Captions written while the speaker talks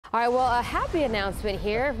All right, well, a happy announcement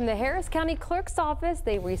here from the Harris County Clerk's office.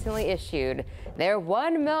 They recently issued their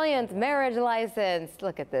 1 millionth marriage license.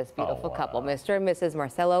 Look at this beautiful couple, Mr. and Mrs.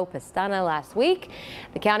 Marcelo Pestana, last week.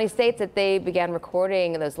 The county states that they began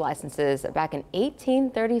recording those licenses back in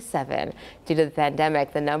 1837. Due to the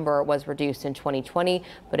pandemic, the number was reduced in 2020,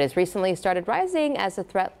 but has recently started rising as the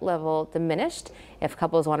threat level diminished. If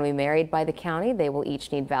couples want to be married by the county, they will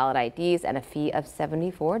each need valid IDs and a fee of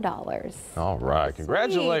 $74. All right,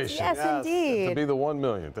 congratulations. Yes, indeed. To be the 1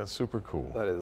 millionth, that's super cool. That is.